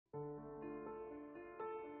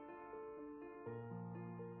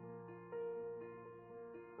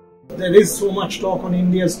There is so much talk on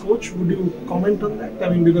India's coach. Would you comment on that? I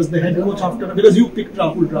mean, because the head coach because you picked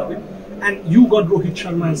Rahul Dravid and you got Rohit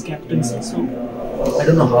Sharma as captaincy. So I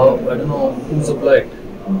don't know who's applied.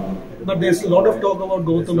 But there's a lot of talk about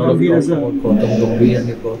Gautam Gambhir as well. Gautam Gambhir, and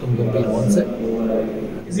if Gautam Gambhir wants it,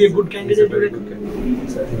 is he a good candidate? He's a very good candidate.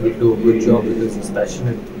 So I think he'll do a good job because he's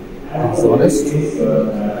passionate, he's honest.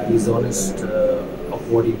 He's honest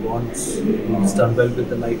of what he wants. He's done well with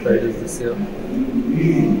the Knight Riders this year.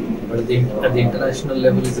 But at the international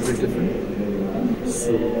level, it's a bit different.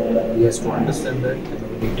 So he has to understand that.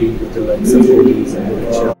 He deal with the likes of Kohli and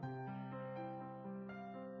Rohit Sharma.